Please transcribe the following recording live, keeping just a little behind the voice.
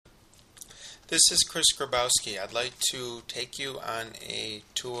This is Chris Grabowski. I'd like to take you on a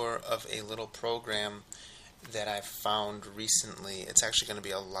tour of a little program that I found recently. It's actually going to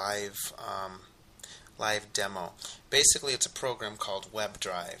be a live demo. Basically, it's a program called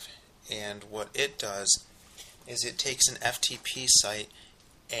WebDrive, and what it does is it takes an FTP site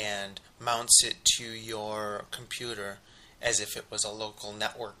and mounts it to your computer as if it was a local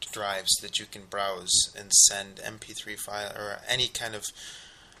networked drive so that you can browse and send MP3 file or any kind of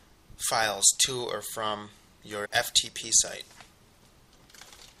files to or from your FTP site.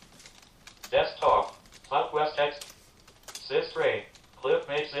 Desktop, Southwest text, sys tray, clip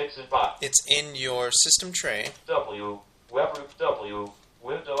matrix and box. It's in your system tray. W, web W,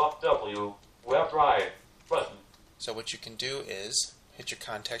 window up W, WebDrive, button. So what you can do is hit your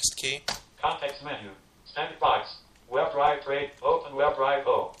context key. Context menu, standard box, WebDrive tray, open WebDrive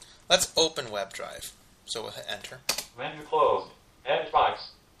O. Let's open WebDrive. So we'll hit enter. Menu closed, edit box,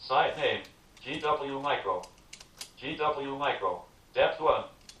 site name, GW Micro, GW Micro, depth 1,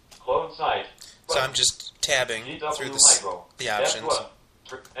 clone site. So I'm just tabbing through the options. Depth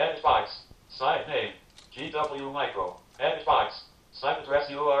 1, edit box, site name, GW Micro, edit box, site address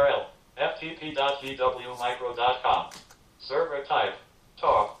URL, ftp.gwmicro.com. Server type,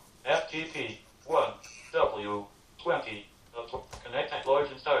 talk, FTP, 1, W, 20, connect and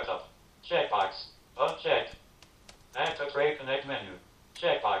login startup, checkbox, unchecked, active tray connect menu,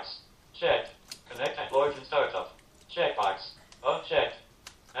 checkbox, checked, connect and login startup, checkbox, unchecked,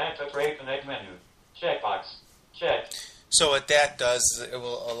 active tray connect menu, checkbox, checked. So what that does is it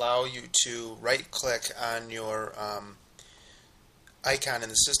will allow you to right-click on your icon in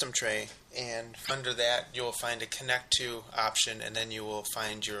the system tray, and under that you will find a Connect To option, and then you will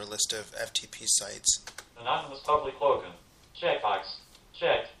find your list of FTP sites. Anonymous public login, checkbox,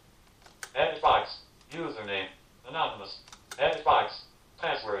 checked, edit box, username, anonymous, edit box,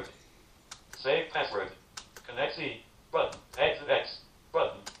 password, save password, connect C, button, exit X,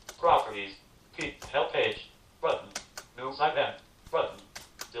 button, properties, P, help page, button, new site end, button,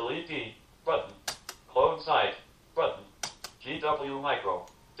 delete D, button, clone site, button, GW Micro,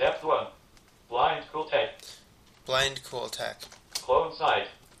 depth 1, blind cool tech, Blind Cool Tech. clone site,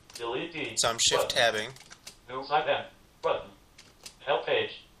 delete D, So I'm shift tabbing. new site end, button, help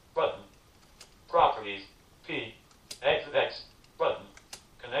page, button, properties, P, exit X, button,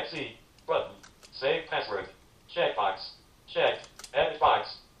 connect C, button, save password, checkbox, checked, edit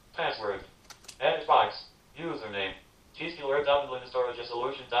box, password, edit box, username,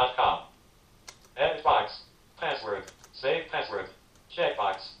 tskiller.linstorage.solution.com, edit box, password, save password,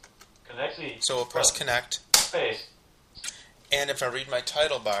 checkbox, connect C. So we'll press button, Connect. space, And if I read my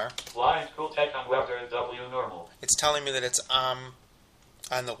title bar, blind cool tech on WebDrive W normal, it's telling me that it's on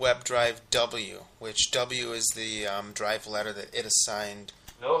the WebDrive W, which W is the drive letter that it assigned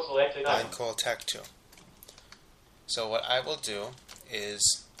no selected item, Blind Cool Tech to. So what I will do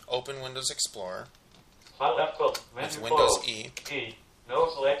is open Windows Explorer file left click, menu with Windows closed, E. E, no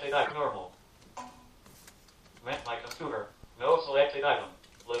selected item normal, my computer, no selected item,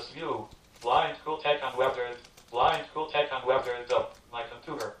 list view, blind cool tech on WebDrive, blind cool tech on WebDrive up, my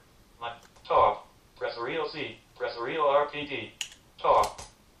computer, my talk, Pressorio C, Pressorio RPD, talk,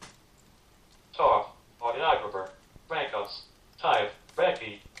 audiographer, backups, type,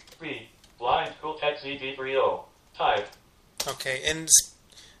 Becky, B, blind cool tech CD30, type, Okay, in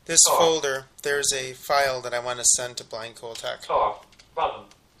this Talk. folder, there's a file that I want to send to Blind Cool Tech. talk, button,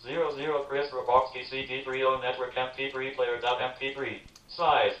 00 Chris Grabowski CD30 network MP3 player.mp3,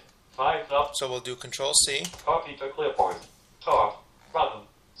 size, 5,000, So we'll do Control C, copy to clipboard, talk, button,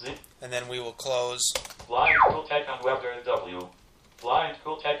 zip, and then we will close. blind cool tech on WebDrive W, blind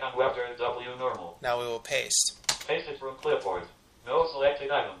cool tech on WebDrive W normal, Now we will paste. paste it from clipboard, no selected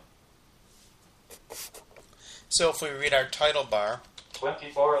item, So if we read our title bar,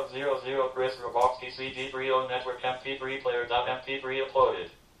 24 of 00 Chris Grabowski CD30 network MP3 player.mp3 uploaded,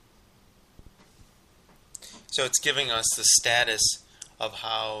 so it's giving us the status of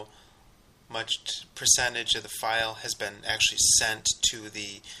how much percentage of the file has been actually sent to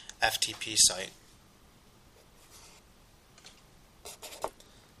the FTP site.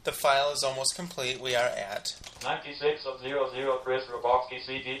 The file is almost complete. We are at 96 of 00 Chris Grabowski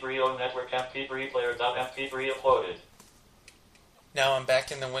CD30 network MP3 player.mp3 uploaded, now I'm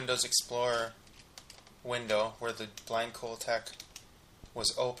back in the Windows Explorer window where the Blind Cool Tech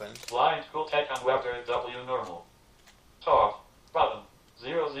was opened. blind cool tech on WebDrive W normal, talk, button,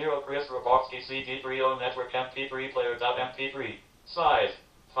 00 Chris Grabowski CD30 network MP3 player.mp3, size,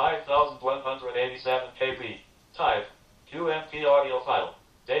 5187 KB, type, QMP audio file,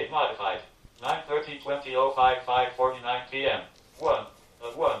 date modified, 9/30/20/05 5:49 p.m. 1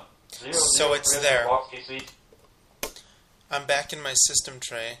 of 1 0 So it's there. Box PC. I'm back in my system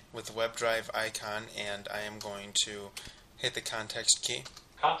tray with the WebDrive icon, and I am going to hit the context key.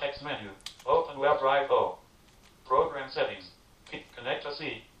 Context menu. Open WebDrive O. Program settings. Connect to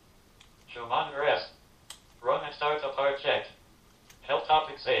C. Show monitor S. Run and startup are checked. Help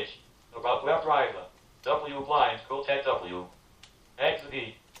topics H. About WebDrive. W blind Cooltech W. Exit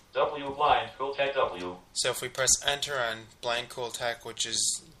E. W blind Cooltech W. So if we press enter on blind Cooltech, which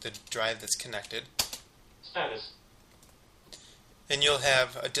is the drive that's connected, Status. then you'll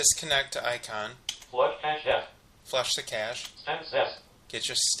have a disconnect icon, Flush cache F. flush the cache, Status S. get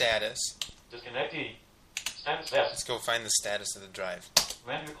your status. Disconnect E. Status S. Let's go find the status of the drive.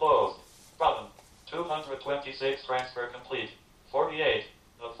 Menu closed. Button. 226 transfer complete. 48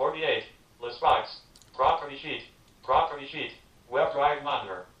 of 48. List box. Property sheet. Property sheet. WebDrive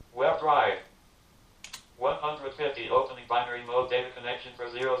monitor. WebDrive. 150 opening binary mode data connection for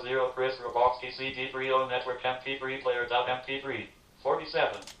 00 Chris Roboxky CD30 network MP3 player.mp3.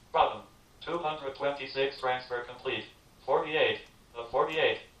 47. Button. 226 transfer complete. 48 of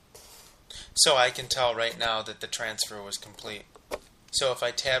 48. So I can tell right now that the transfer was complete. So if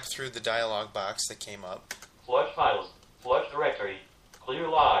I tab through the dialog box that came up, Flush files. Flush directory. Clear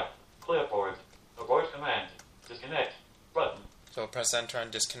log. Clipboard. Abort command. Disconnect. Button. so I'll press enter on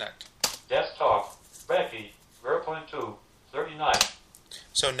disconnect. Desktop. Becky. 0.2. 39.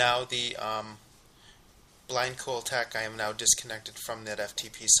 So now the blind Cooltech, I am now disconnected from that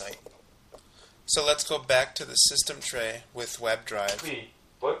FTP site. So let's go back to the system tray with WebDrive. B.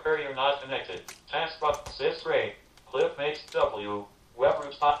 Book courier not connected. Taskbar. Sys Ray. Clipmates W.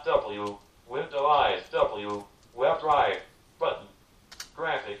 WebRoot W. Window Eyes W. WebDrive. Button.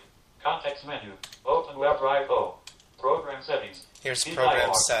 Graphic. Context menu. Open WebDrive O. Program settings. Here's Key program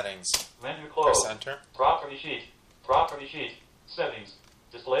dialog. settings. Menu Press closed. enter. Property sheet. Property sheet. Settings.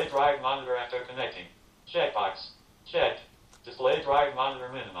 Display drive monitor after connecting. Checkbox. Checked. Display drive monitor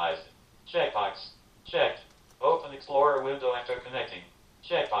minimized. Checkbox. Checked. Open Explorer window after connecting.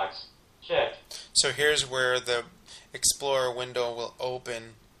 Checkbox. Checked. So here's where the Explorer window will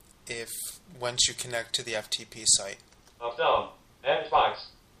open once you connect to the FTP site. Up down. Edit box.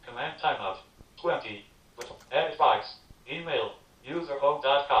 Command timeout. 20. Edit box. Email.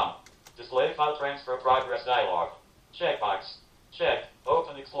 Userhome.com. Display file transfer progress dialog. Checkbox. Checked.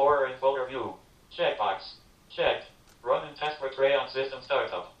 Open Explorer in folder view. Checkbox. Checked. Run and test for tray on system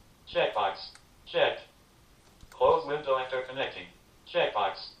startup. Checkbox. Checked. Close window after connecting.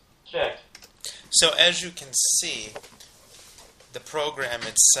 Checkbox. Checked. So as you can see, the program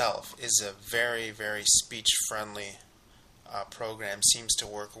itself is a very, very speech-friendly program. Seems to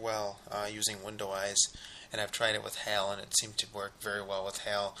work well using Window Eyes, and I've tried it with HAL, and it seemed to work very well with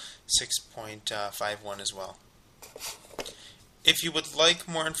HAL 6.51 as well. If you would like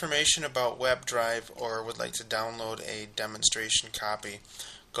more information about WebDrive or would like to download a demonstration copy,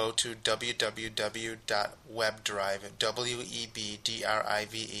 go to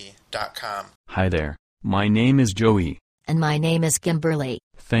www.webdrive.com. Hi there, my name is Joey. And my name is Kimberly.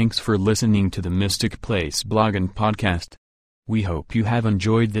 Thanks for listening to the Mystic Place blog and podcast. We hope you have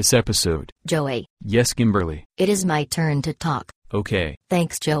enjoyed this episode. Joey, Yes, Kimberly. it is my turn to talk. Okay,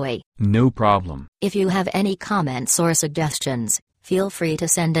 Thanks, Joey. no problem. If you have any comments or suggestions, feel free to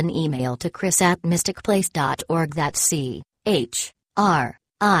send an email to chris@mysticplace.org. That's ChrisAtMySticplace.org.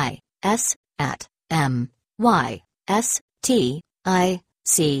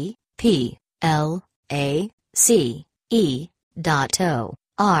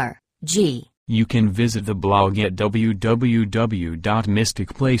 You can visit the blog at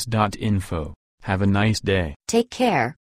www.mysticplace.info. Have a nice day. Take care.